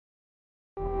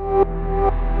Hello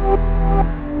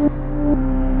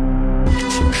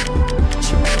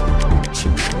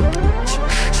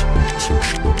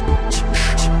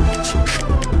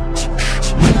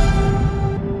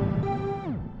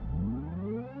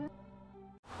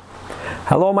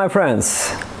my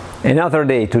friends, another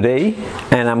day today,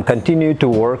 and I'm continuing to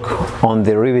work on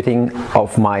the riveting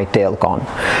of my tail cone.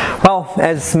 Well,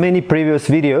 as many previous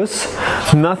videos,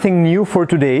 nothing new for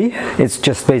today. It's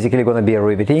just basically gonna be a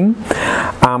riveting.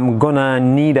 I'm gonna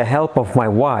need the help of my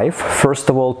wife, first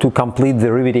of all, to complete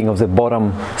the riveting of the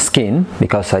bottom skin,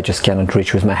 because I just cannot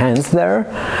reach with my hands there.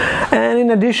 And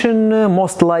in addition,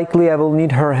 most likely I will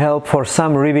need her help for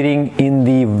some riveting in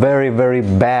the very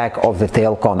back of the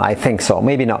tail cone. I think so,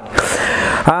 maybe not.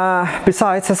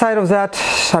 Besides, aside of that,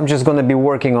 I'm just gonna be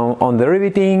working on the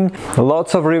riveting.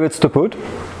 Lots of rivets to put.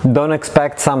 Don't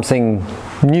expect something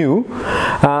new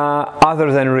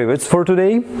other than rivets for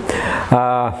today.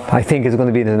 I think it's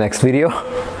gonna be in the next video.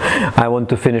 I want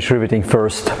to finish riveting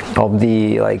first of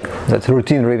the that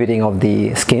routine riveting of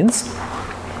the skins.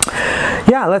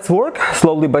 Yeah, let's work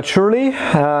slowly but surely,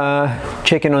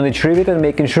 checking on each rivet and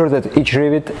making sure that each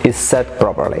rivet is set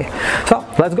properly. So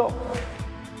let's go.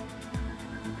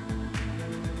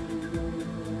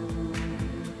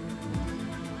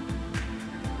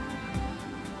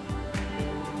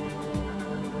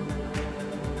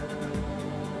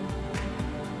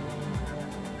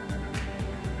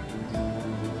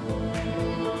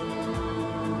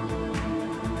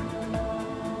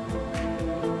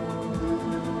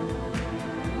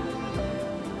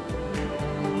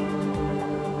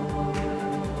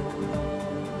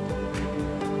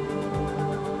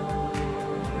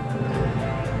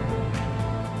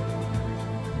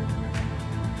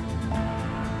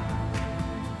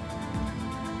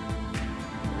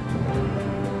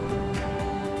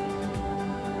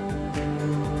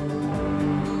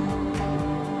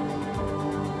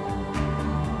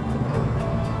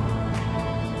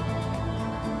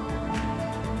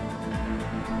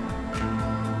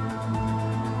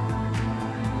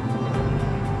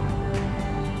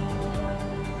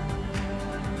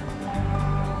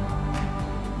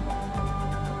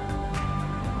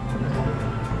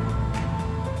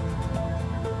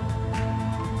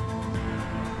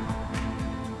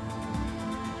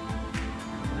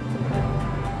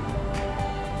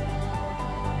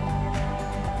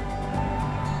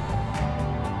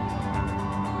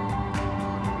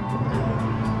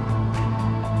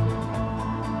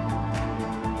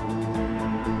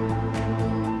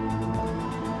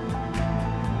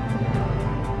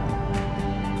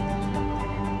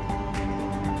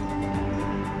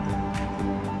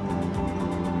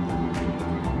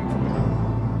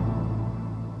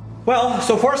 Well,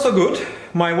 so far so good.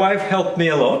 My wife helped me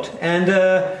a lot, and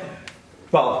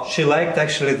well, she liked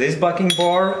actually this bucking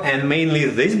bar, and mainly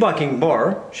this bucking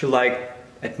bar she liked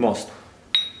at most.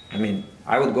 I mean,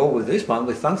 I would go with this one,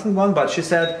 with tungsten one, but she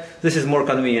said this is more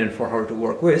convenient for her to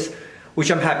work with,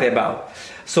 which I'm happy about.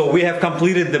 So we have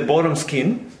completed the bottom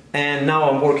skin, and now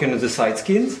I'm working with the side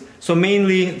skins. So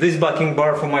mainly this bucking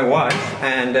bar for my wife,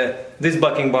 and this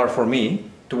bucking bar for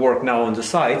me to work now on the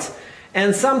sides.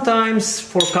 And sometimes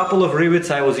for a couple of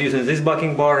rivets I was using this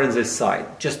bucking bar and this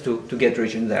side, just to get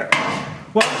reaching there.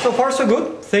 Well, so far so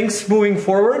good. Things moving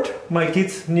forward. My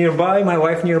kids nearby, my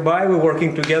wife nearby, we're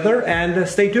working together, and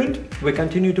stay tuned, we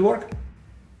continue to work.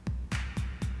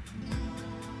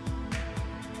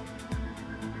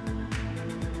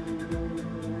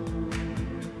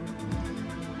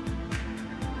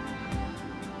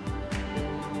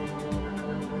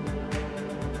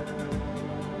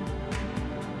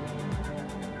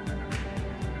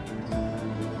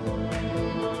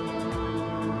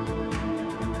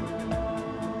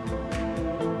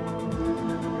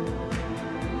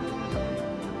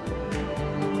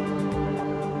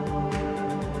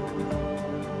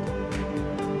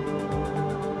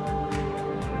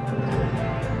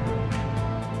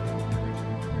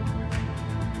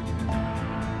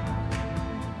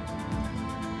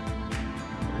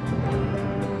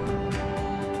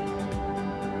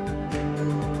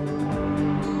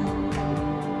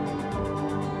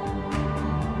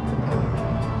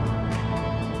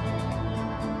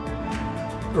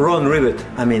 Run rivet,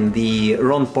 I mean the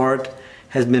run part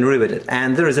has been riveted,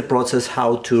 and there is a process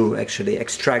how to actually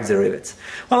extract the rivets.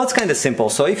 Well, it's kind of simple,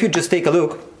 so if you just take a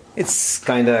look, it's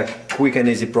kind of quick and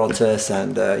easy process,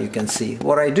 and you can see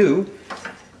what I do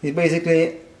is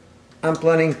basically I'm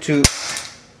planning to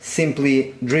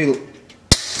simply drill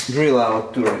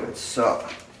out two rivets. So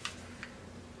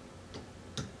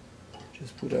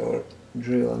just put our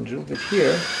drill and drill bit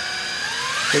here.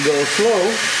 We go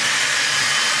slow.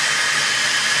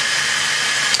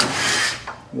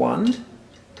 1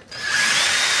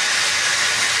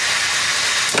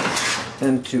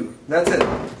 and 2. That's it.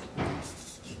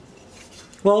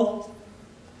 Well,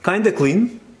 kinda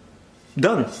clean.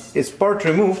 Done. It's part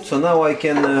removed, so now I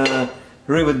can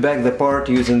rivet back the part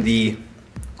using the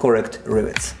correct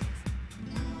rivets.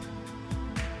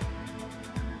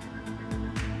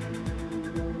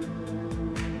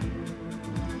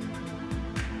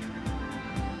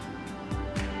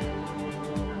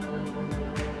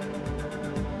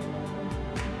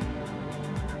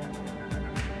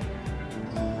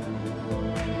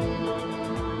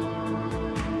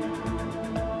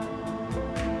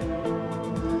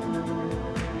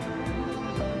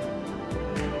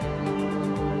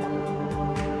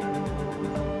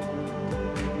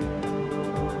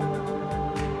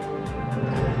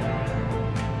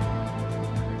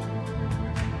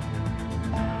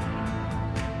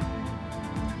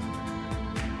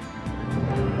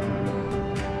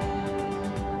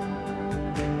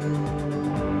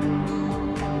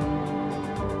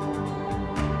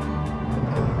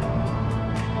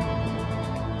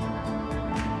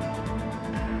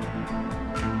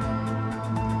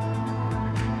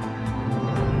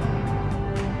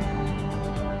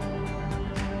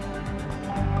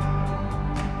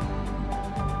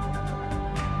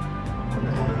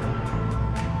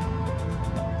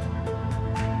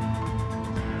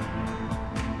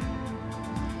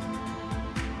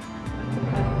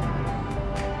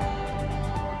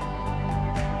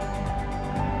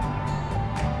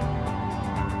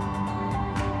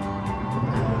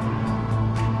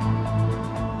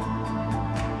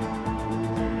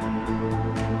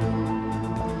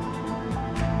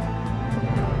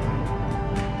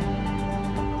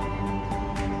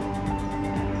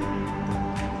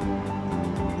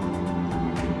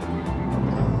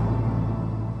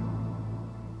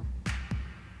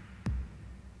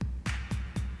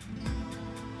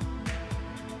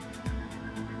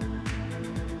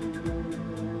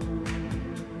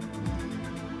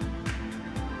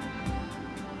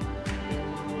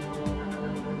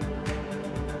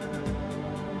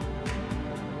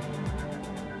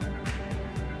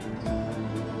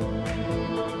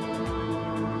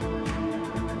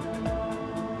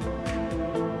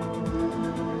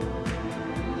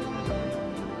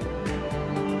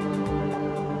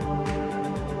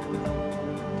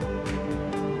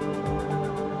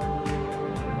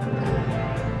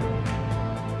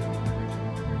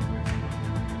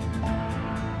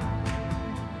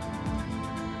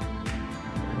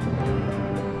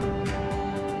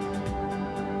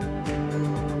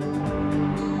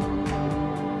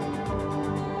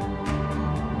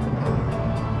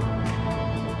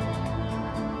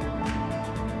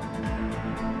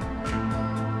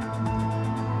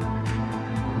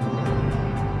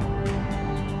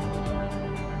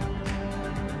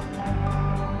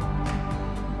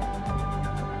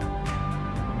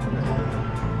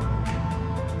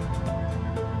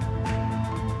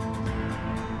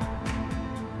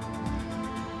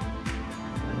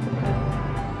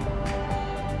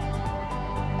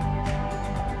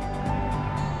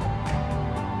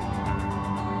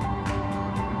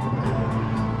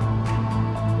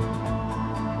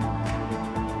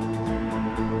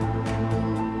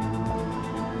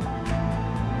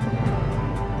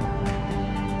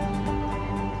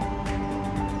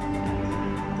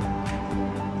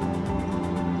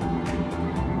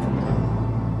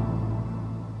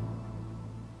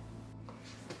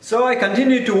 So I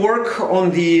continue to work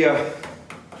on the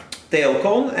tail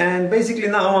cone, and basically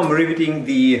now I'm riveting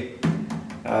the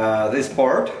this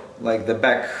part, like the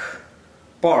back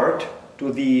part,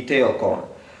 to the tail cone.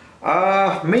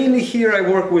 Mainly here I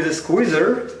work with a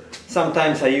squeezer.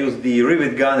 Sometimes I use the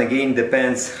rivet gun, again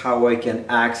depends how I can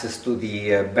access to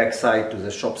the back side, to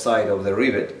the shop side of the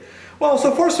rivet. Well,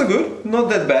 so far so good, not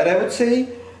that bad I would say.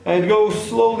 It goes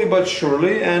slowly but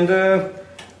surely, and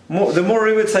the more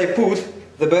rivets I put,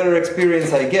 the better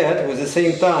experience I get. With the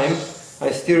same time, I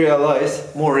still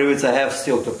realize more rivets I have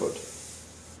still to put.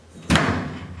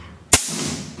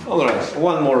 Alright,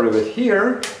 one more rivet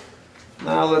here.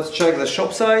 Now let's check the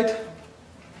shop side.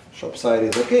 Shop side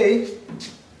is okay.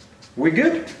 We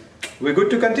good? We're good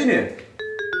to continue.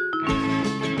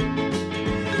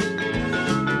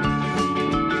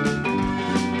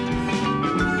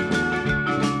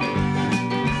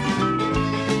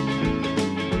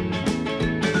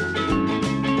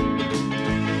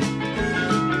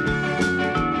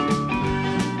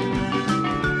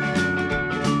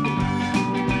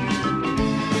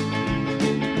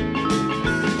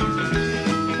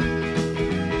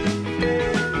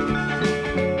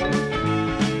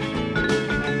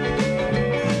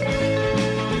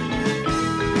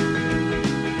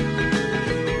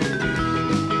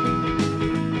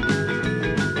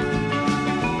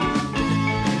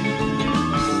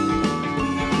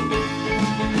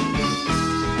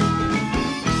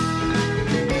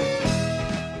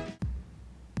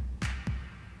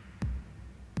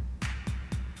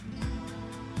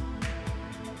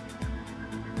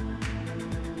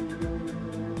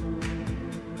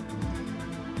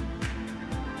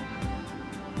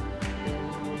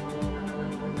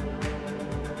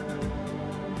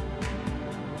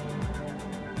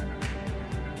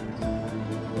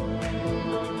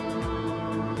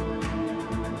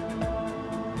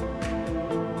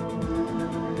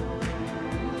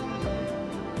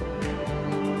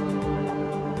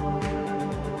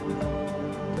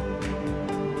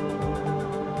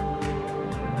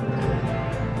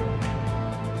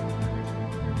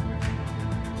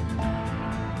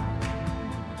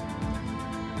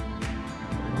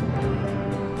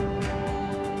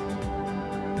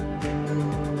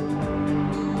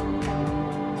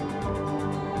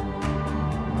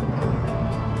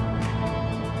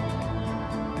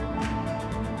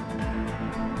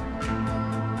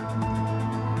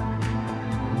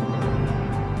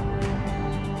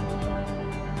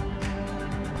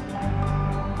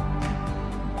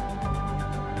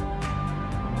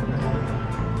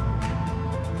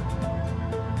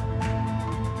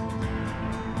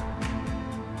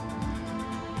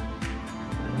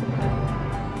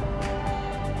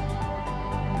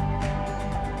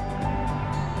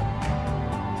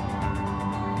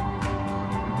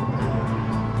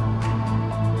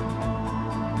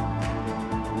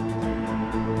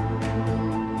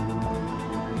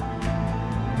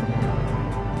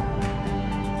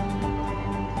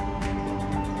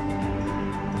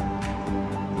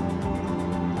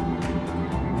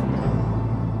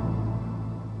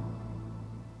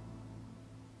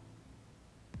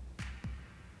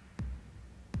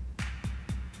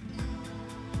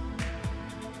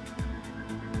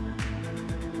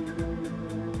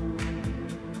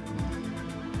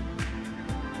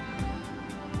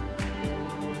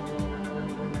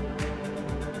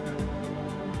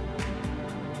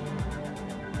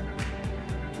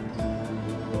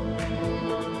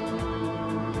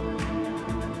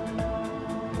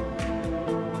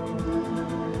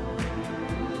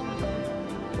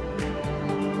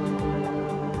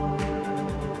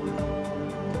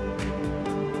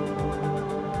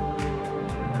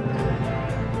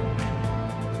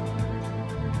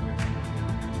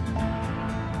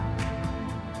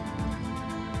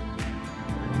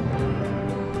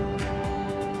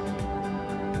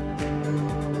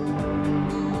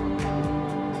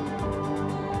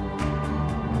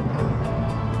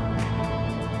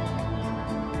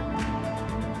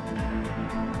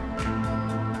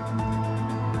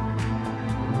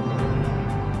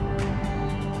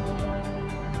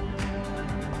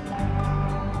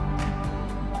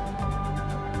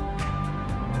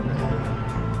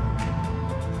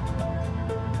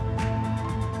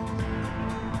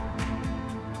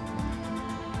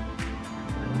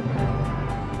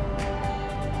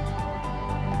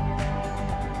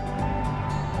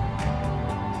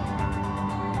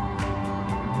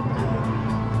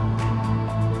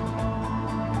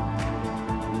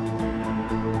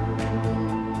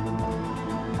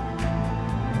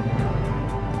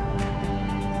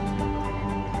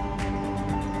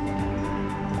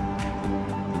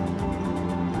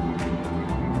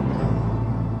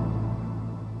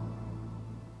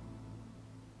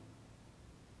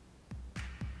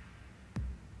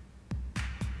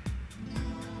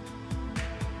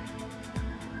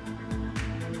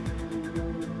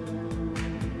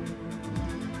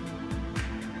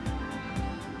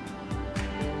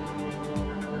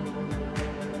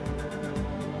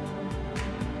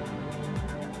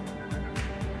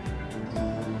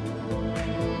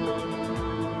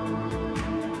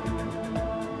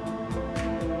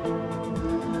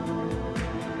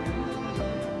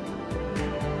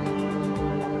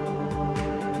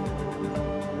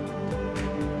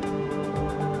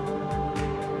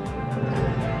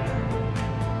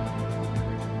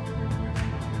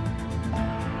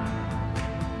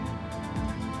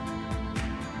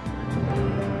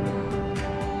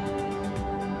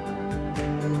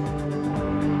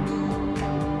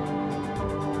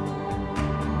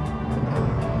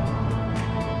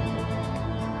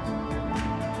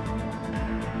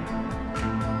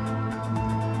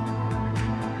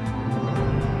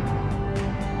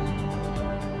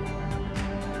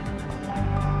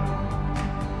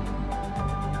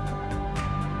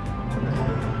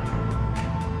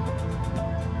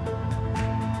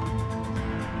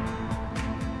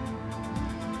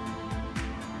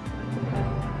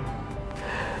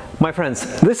 My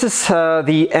friends, this is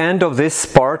the end of this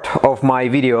part of my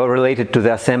video related to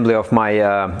the assembly of my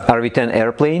RV-10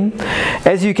 airplane.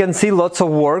 As you can see, lots of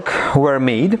work were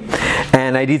made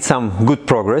and I did some good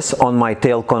progress on my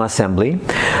tail cone assembly.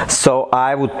 So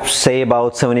I would say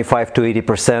about 75 to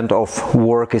 80% of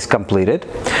work is completed.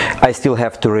 I still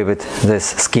have to rivet this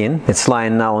skin. It's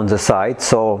lying now on the side,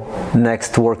 so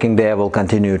next working day I will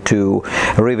continue to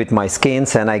rivet my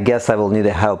skins, and I guess I will need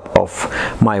the help of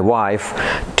my wife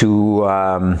to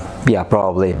yeah,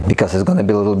 probably, because it's going to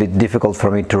be a little bit difficult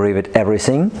for me to rivet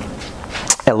everything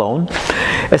alone.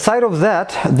 Aside of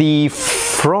that, the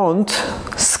front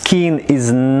skin skin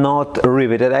is not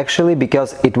riveted actually,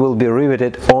 because it will be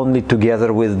riveted only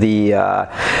together with the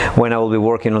when I will be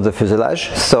working on the fuselage.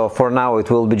 So for now it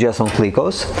will be just on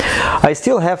clicos. I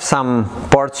still have some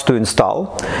parts to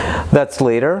install, that's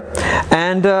later.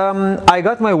 And I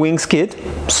got my wings kit,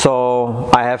 so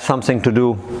I have something to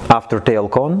do after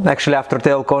Tailcone. Actually, after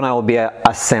Tailcone I will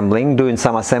be doing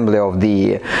some assembly of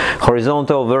the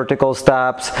horizontal, vertical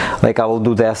stabs. Like I will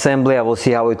do the assembly, I will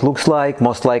see how it looks like.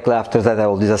 Most likely after that I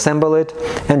will disassemble it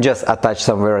and just attach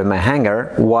somewhere in my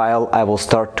hangar while I will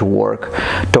start to work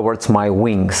towards my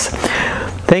wings.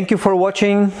 Thank you for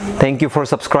watching, thank you for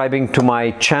subscribing to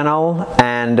my channel,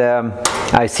 and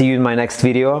I see you in my next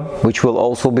video, which will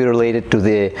also be related to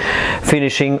the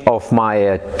finishing of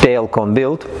my Tailcone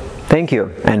build. Thank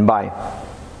you and bye.